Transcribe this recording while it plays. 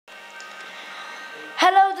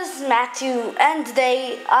Hello, this is Matthew, and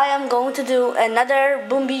today I am going to do another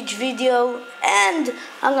Boom Beach video, and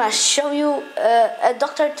I'm gonna show you a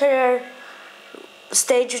Dr. Terror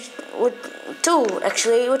stage with two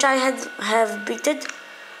actually, which I have beaten.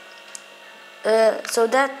 So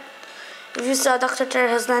that if you saw Dr. Terror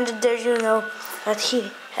has landed there, you know that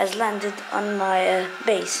he has landed on my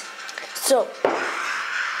base. So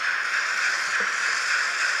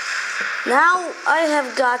now I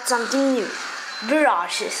have got something new.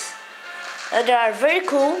 Mirages. They are very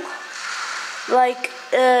cool. Like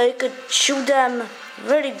you could shoot them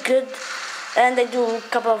very good, and they do a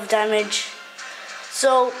couple of damage.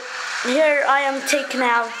 So here I am taking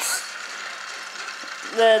out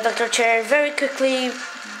the Dr. Chair very quickly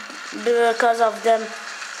because of them.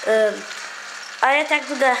 I attacked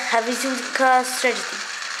with the heavy Zuka strategy.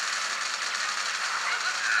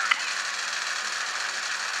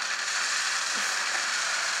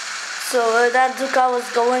 So that Zuka was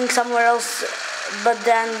going somewhere else, but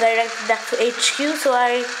then directed back to HQ, so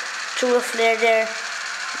I threw a flare there,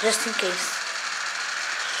 just in case.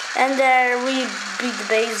 And there we beat the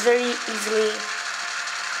base very easily.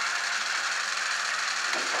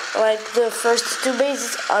 Like the first two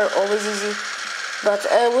bases are always easy, but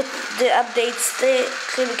with the updates they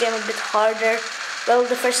became a bit harder. Well,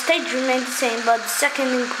 the first stage remained the same, but the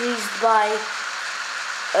second increased by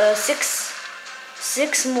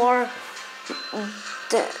six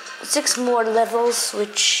more levels,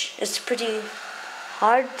 which is pretty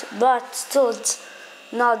hard, but still it's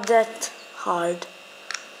not that hard.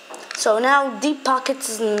 So now Deep Pockets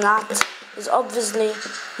is obviously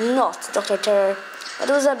not Dr. Terror. It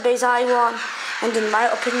was a base I won, and in my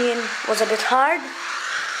opinion was a bit hard,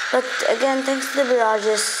 but again, thanks to the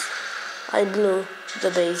mirages, I blew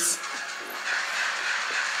the base.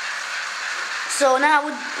 So now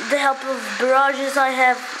with the help of barrages, I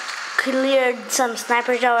have cleared some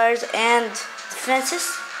sniper towers and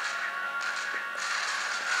defenses.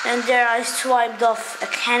 And there I swiped off a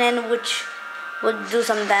cannon which would do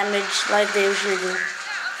some damage like they usually do.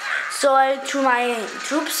 So I threw my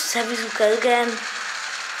troops, heavy Zuka again.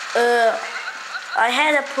 I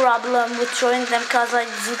had a problem with throwing them because like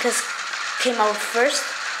Zukas came out first.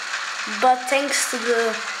 But thanks to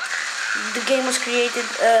the game was created,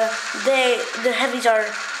 the heavies are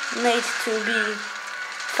made to be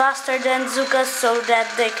faster than Zukas, so that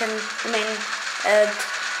they can remain at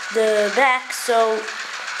the back, so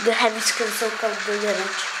the heavies can soak up the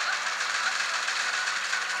damage.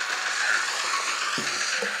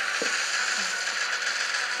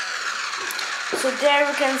 So there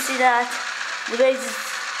we can see that the base is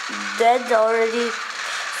dead already.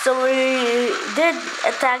 So we did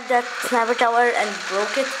attack that sniper tower and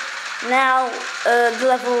broke it. Now the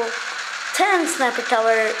level 10 sniper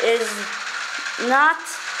tower is not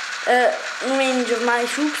in range of my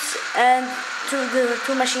troops, and the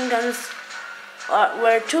two machine guns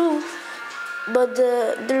were two, but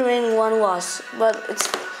the remaining one was. But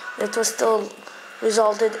it was still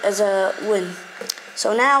resulted as a win.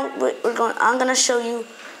 So now I'm gonna show you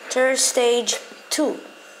Terror Stage 2.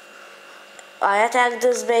 I attacked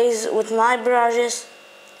this base with my barrages,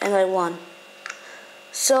 and I won.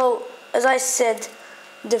 So, as I said,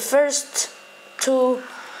 the first two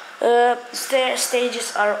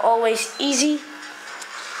stages are always easy.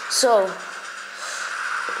 So,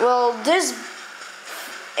 well, this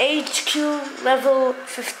HQ level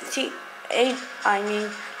 15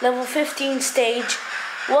 stage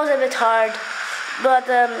was a bit hard, but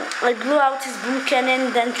I blew out his blue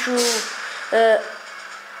cannon, then threw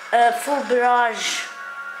a full barrage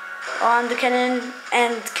on the cannon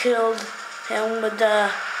and killed him with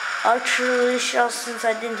the artillery shells, since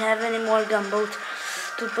I didn't have any more gunboat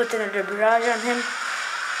to put another barrage on him.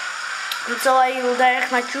 And so I will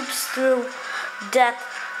direct my troops through that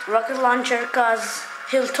rocket launcher, cause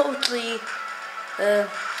he'll totally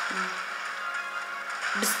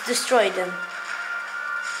destroy them.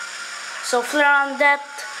 So flare on that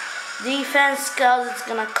defense, cause it's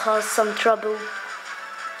gonna cause some trouble.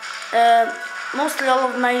 Mostly all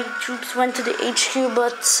of my troops went to the HQ,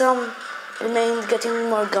 but some remained getting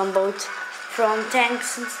more gunboat from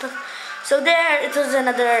tanks and stuff. So there, it was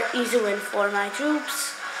another easy win for my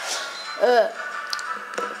troops.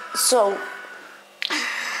 So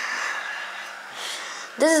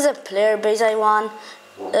this is a player base I won.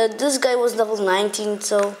 This guy was level 19,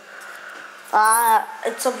 so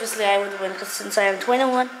it's obviously I would win, since I am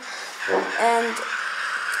 21. And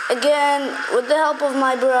again, with the help of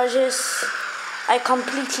my barrages, I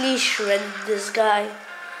completely shredded this guy.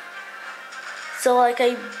 So like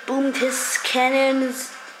I boomed his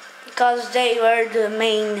cannons because they were the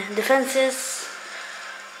main defenses.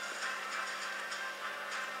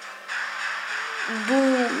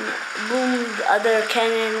 boomed other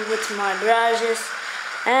cannon with my barrages,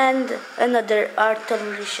 and another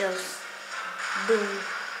artillery shells. Boom.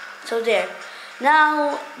 So there.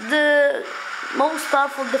 Now the most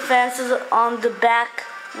powerful defense is on the back,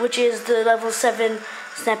 which is the level 7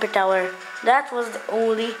 sniper tower. That was the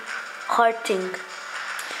only hard thing.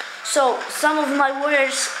 So some of my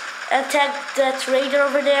warriors attacked that raider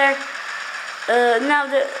over there. Now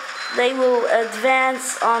they will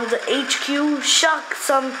advance on the HQ, shock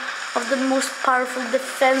some of the most powerful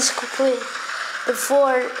defense quickly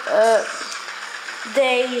before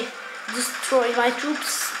they destroy my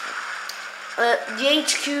troops. The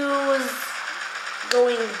HQ is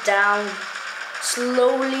going down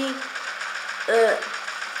slowly,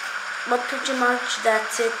 but pretty much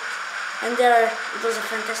that's it. And it was a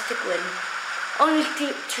fantastic win. Only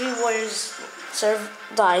three warriors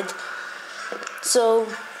died, so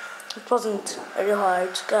it wasn't very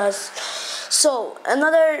hard, guys. So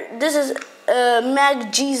this is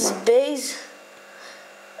Mag G's base.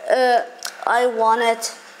 I won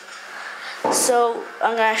it, so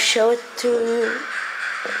I'm gonna show it to you.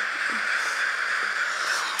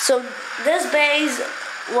 So this base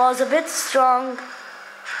was a bit strong,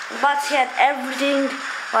 but he had everything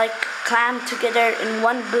like clamped together in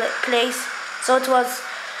one place. So it was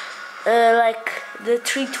like the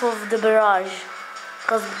treat of the barrage,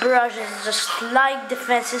 because barrage is just light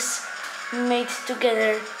defenses made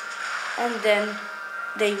together, and then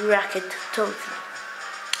they rack it totally.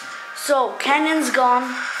 So cannons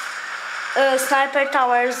gone, sniper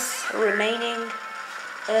towers remaining.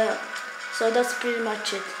 So that's pretty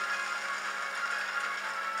much it.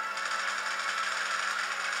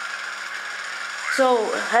 So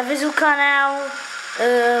Havizuka now,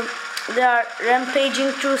 they are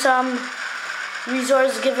rampaging through some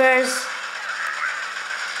resource givers.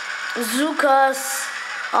 Zukas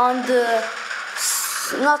on the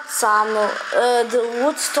the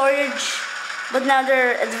wood storage, but now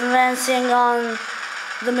they're advancing on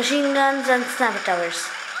the machine guns and sniper towers.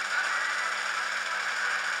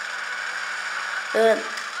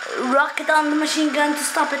 Rocket on the machine gun to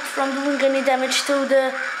stop it from doing any damage to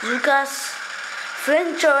the Zukas.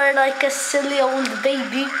 Flamethrower, like a silly old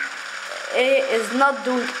baby, is not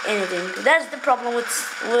doing anything. That's the problem with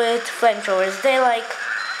flamethrowers. They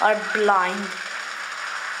are blind.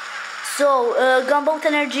 So gunboat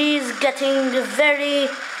energy is getting very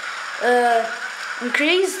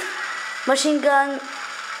increased.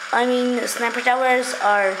 Sniper towers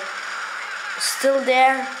are still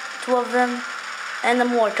there, 2 of them, and a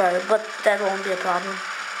mortar, but that won't be a problem.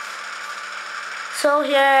 So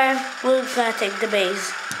here we're gonna take the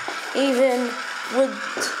base, even with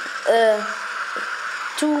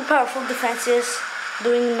 2 powerful defenses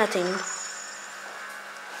doing nothing.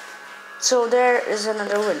 So there is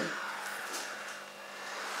another win.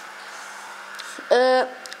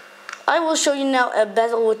 I will show you now a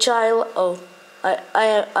battle which I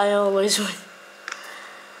always win.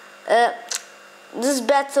 This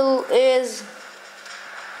battle is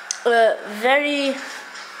very,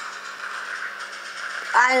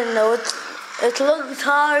 I don't know, it looked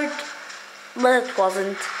hard, but it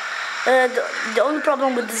wasn't. The only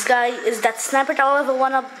problem with this guy is that sniper tower level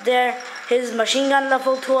 1 up there, his machine gun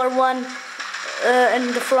level 2 or 1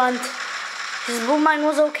 in the front, his boom mine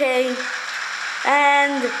was okay,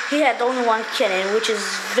 and he had only 1 cannon, which is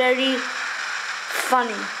very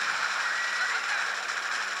funny.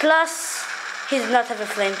 Plus, he did not have a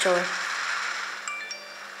flamethrower,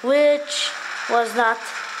 which was not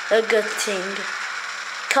a good thing.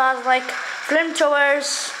 Cause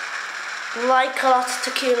flamethrowers like a lot to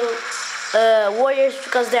kill warriors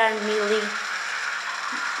because they are melee.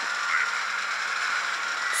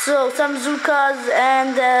 So some Zukas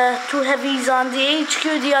and 2 heavies on the HQ.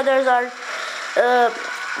 The others are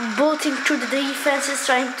bolting through the defenses,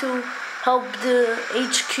 trying to help the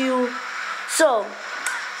HQ. So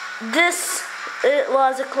it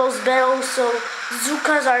was a close battle. So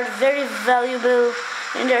Zukas are very valuable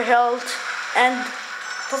in their health, and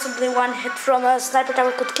possibly 1 hit from a sniper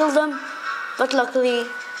tower could kill them, but luckily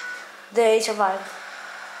they survived.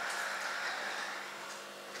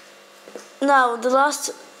 Now the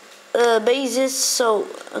last bases, so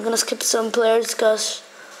I'm gonna skip some players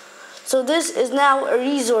so this is now a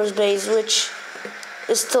resource base, which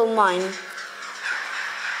is still mine,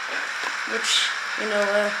 which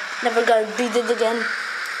never got beaten again.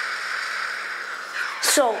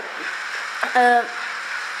 So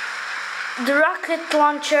the rocket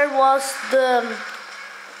launcher was the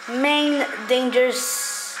main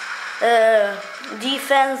dangerous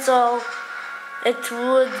defense, so it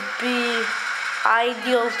would be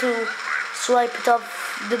ideal to swipe it off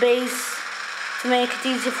the base to make it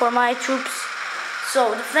easy for my troops.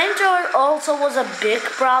 So the flamethrower also was a big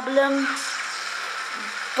problem,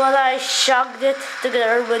 but I shocked it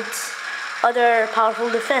together with other powerful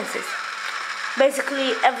defenses.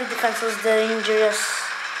 Basically, every defense was dangerous,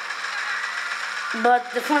 but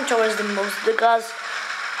the flamethrower is the most, because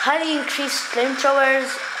highly increased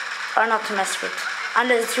flamethrowers are not to mess with,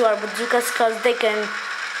 unless you are bazookas, because they can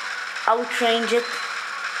outrange it.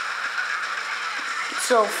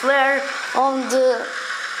 So flare on the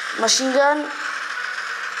machine gun,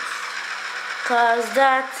 because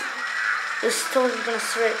that is totally gonna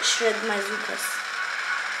shred my bazookas.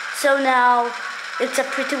 So now it's a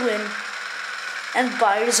pretty win, and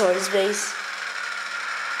buy resource base.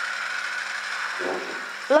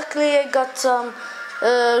 Luckily, I got some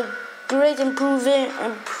great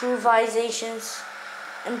improvisations.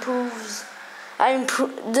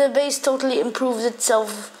 The base totally improved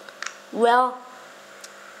itself well.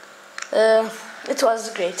 It was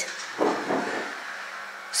great.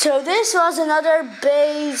 So this was another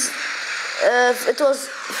base. It was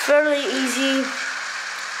fairly easy.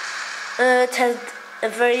 It had a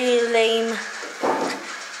very lame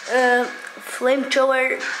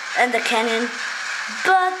flamethrower and a cannon,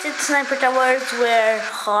 but its sniper towers were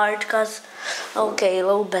hard because, okay,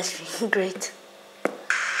 low battery, great.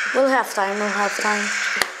 We'll have time.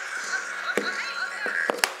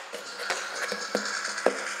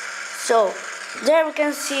 So there we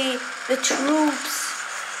can see the troops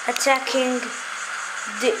attacking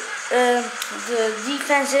the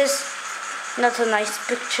defenses. Not a nice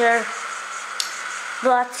picture,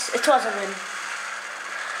 but it was a win.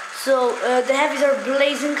 So the heavies are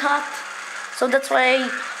blazing hot, so that's why I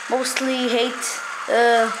mostly hate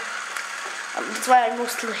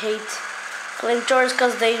flamethrowers,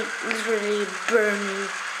 because they literally burn you.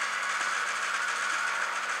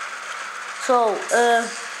 So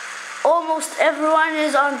almost everyone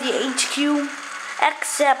is on the HQ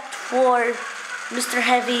except for Mr.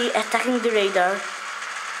 Heavy attacking the radar,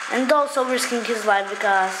 and also risking his life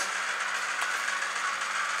because,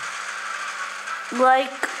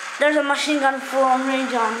 like, there's a machine gun full-on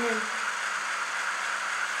range on him.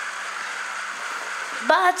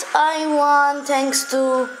 But I won thanks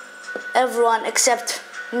to everyone except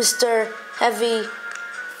Mr. Heavy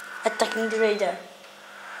attacking the radar.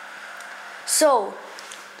 So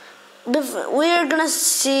we're gonna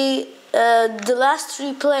see the last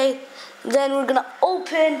replay, then we're gonna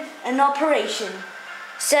open an operation.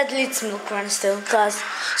 Sadly, it's milk run still,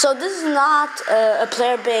 so this is not a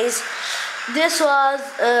player base. This was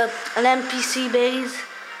an NPC base.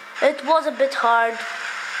 It was a bit hard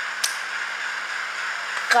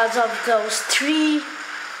because of those three,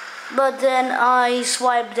 but then I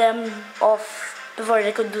swiped them off before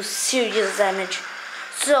they could do serious damage.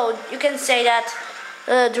 So you can say that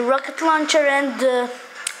the rocket launcher and the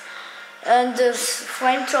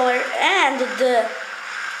flamethrower and the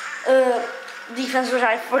defense, which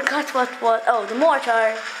I forgot what was. Oh, the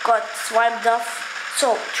mortar got swiped off.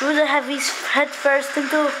 So through the heavies head first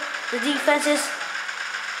into the defenses,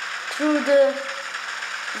 through the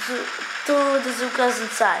Zookas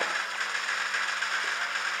inside.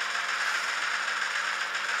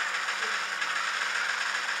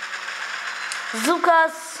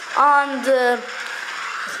 Zookas on the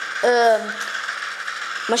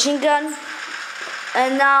machine gun,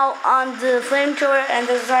 and now on the flamethrower, and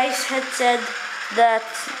as I had said that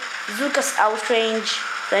Zookas outrange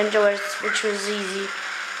flamethrowers, which was easy,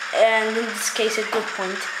 and in this case a good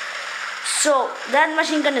point. So that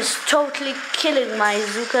machine gun is totally killing my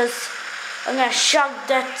Zookas. I'm gonna shock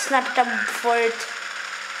that sniper tab before it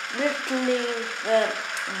literally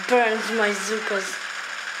burns my Zookas.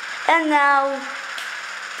 And now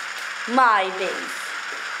my base.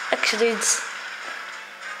 Actually, it's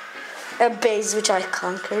a base which I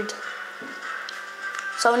conquered.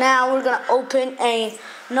 So now we're gonna open an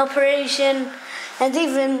operation and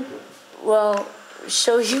even, well,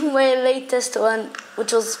 show you my latest one,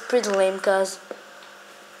 which was pretty lame, cause.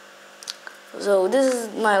 So this is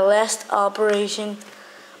my last operation,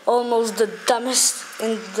 almost the dumbest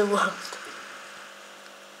in the world.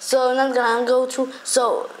 So I'm not gonna go through.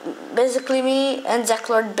 So basically, me and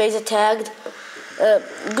Zacklord base tagged.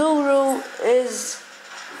 Guru is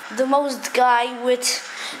the most guy with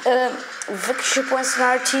victory points in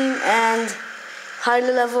our team and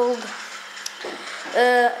highly leveled.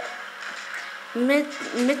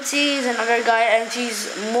 Mitzi is another guy and he's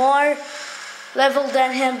more leveled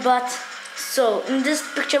than him. But so in this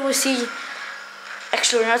picture we see.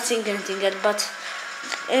 Actually, we're not seeing anything yet, but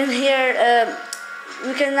in here.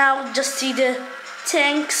 We can now just see the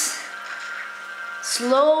tanks,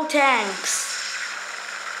 slow tanks.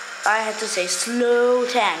 I had to say slow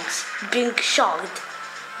tanks being shocked.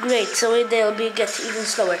 Great, so they'll be get even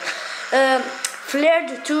slower.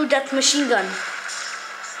 Flared to that machine gun,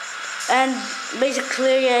 and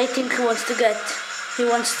basically I think he wants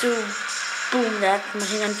to boom that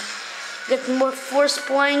machine gun, get more force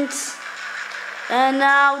points, and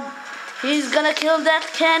now he's gonna kill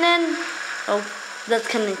that cannon. Oh, that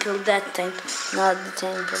cannon killed that tank, not the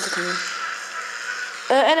tank, but the cannon.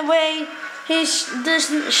 Anyway,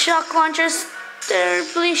 the shock launchers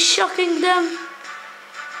terribly shocking them.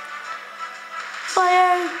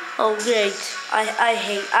 Fire! Oh great!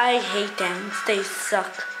 I hate them. They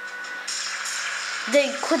suck.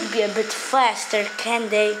 They could be a bit faster, can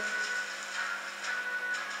they?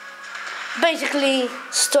 Basically,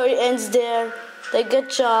 story ends there. They get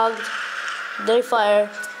jogged, they fire,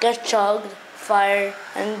 get jogged, fire,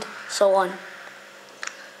 and so on.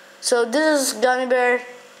 So this is Gummy Bear.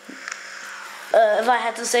 If I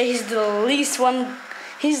had to say, he's the least one.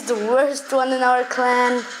 He's the worst one in our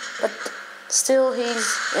clan, but still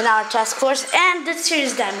he's in our task force and did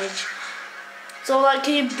serious damage. So like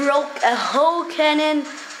he broke a whole cannon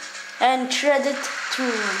and shredded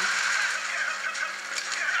through him.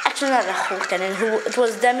 Actually not a whole cannon, it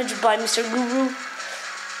was damaged by Mr. Guru.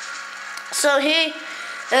 So he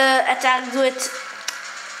attacked with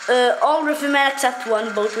all riflemen except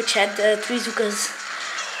one boat which had 3 Zookas.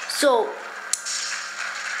 So,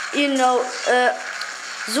 you know,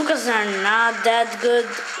 Zookas are not that good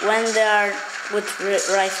when they are with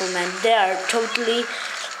riflemen. They are totally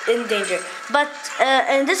in danger. But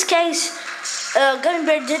in this case, Gummy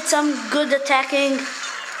Bear did some good attacking.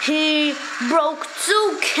 He broke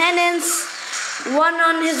 2 cannons, one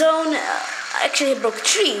on his own. Actually, he broke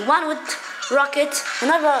 3. One with rocket,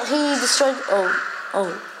 another he destroyed.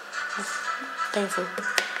 Oh, painful,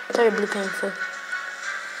 terribly painful.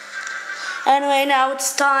 Anyway, now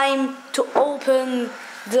it's time to open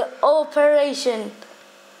the operation.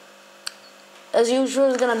 As usual,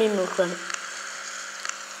 it's gonna be milk run.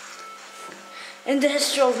 In the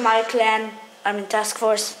history of my clan, I'm in task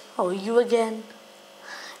force. Oh, you again.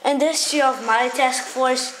 In the history of my task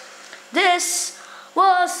force, this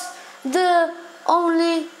was the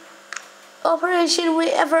only operation we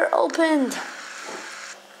ever opened.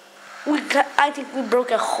 I think we broke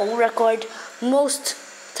a whole record. Most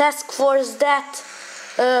task force that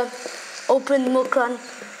opened milk run,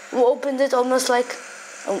 we opened it almost like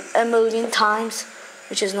a million times,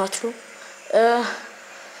 which is not true.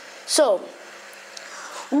 So,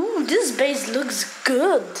 ooh, this base looks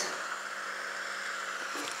good.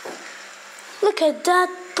 Look at that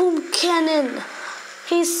boom cannon.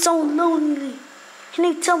 He's so lonely. He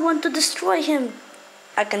needs someone to destroy him.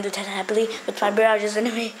 I can do that happily with my barrages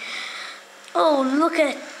anyway. Oh, look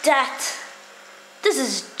at that. This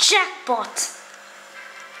is jackpot.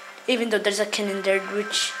 Even though there's a cannon there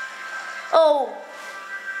which... Oh,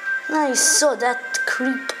 I saw that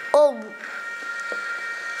creep. Oh.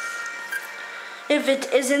 If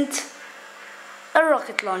it isn't a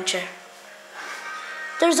rocket launcher.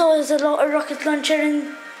 There's always a rocket launcher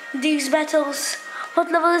in these battles.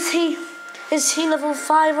 What level is he? Is he level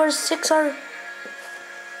 5 or 6 or...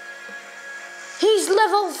 He's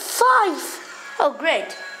level 5! Oh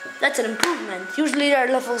great, that's an improvement. Usually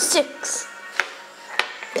they're level 6.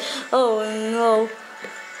 Oh no.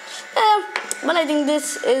 But I think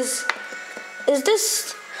this is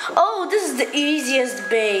this... Oh, this is the easiest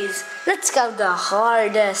base. Let's go the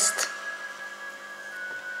hardest.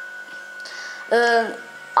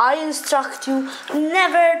 I instruct you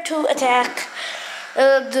never to attack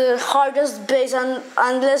the hardest base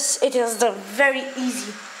unless it is the very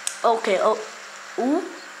easy. Okay, ooh.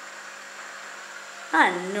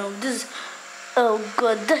 I know this. Oh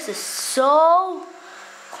god, this is so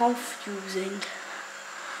confusing.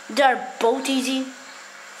 They're both easy.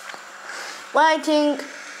 But I think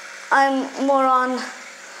I'm more on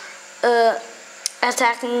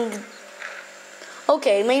attacking.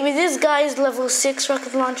 Okay, maybe this guy is level 6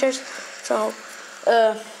 rocket launchers. So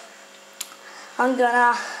I'm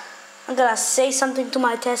gonna say something to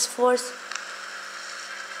my task force.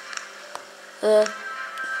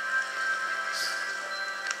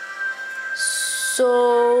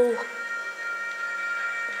 So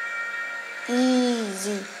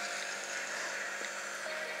easy.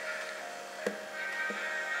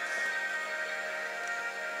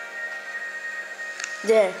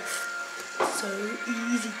 There. So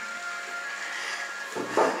easy.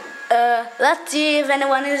 Let's see if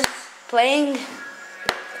anyone is playing.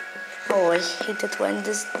 Oh, I hate it when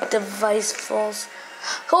this device falls.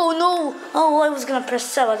 Oh no! Oh, I was gonna press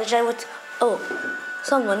sabotage. Oh,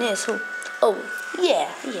 someone is. Oh, yeah.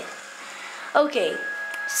 Okay.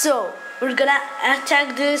 So we're gonna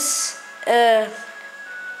attack this in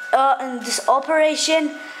this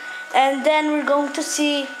operation, and then we're going to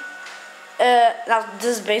see now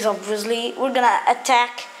this base obviously we're gonna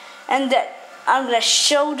attack, and then I'm gonna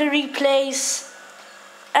show the replays,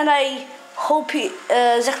 and I hope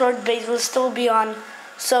Zeklord base will still be on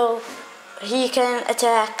so he can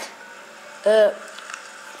attack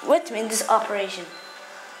with me in this operation.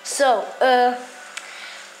 So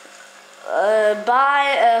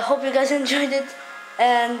bye, hope you guys enjoyed it,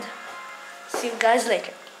 and see you guys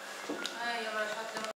later.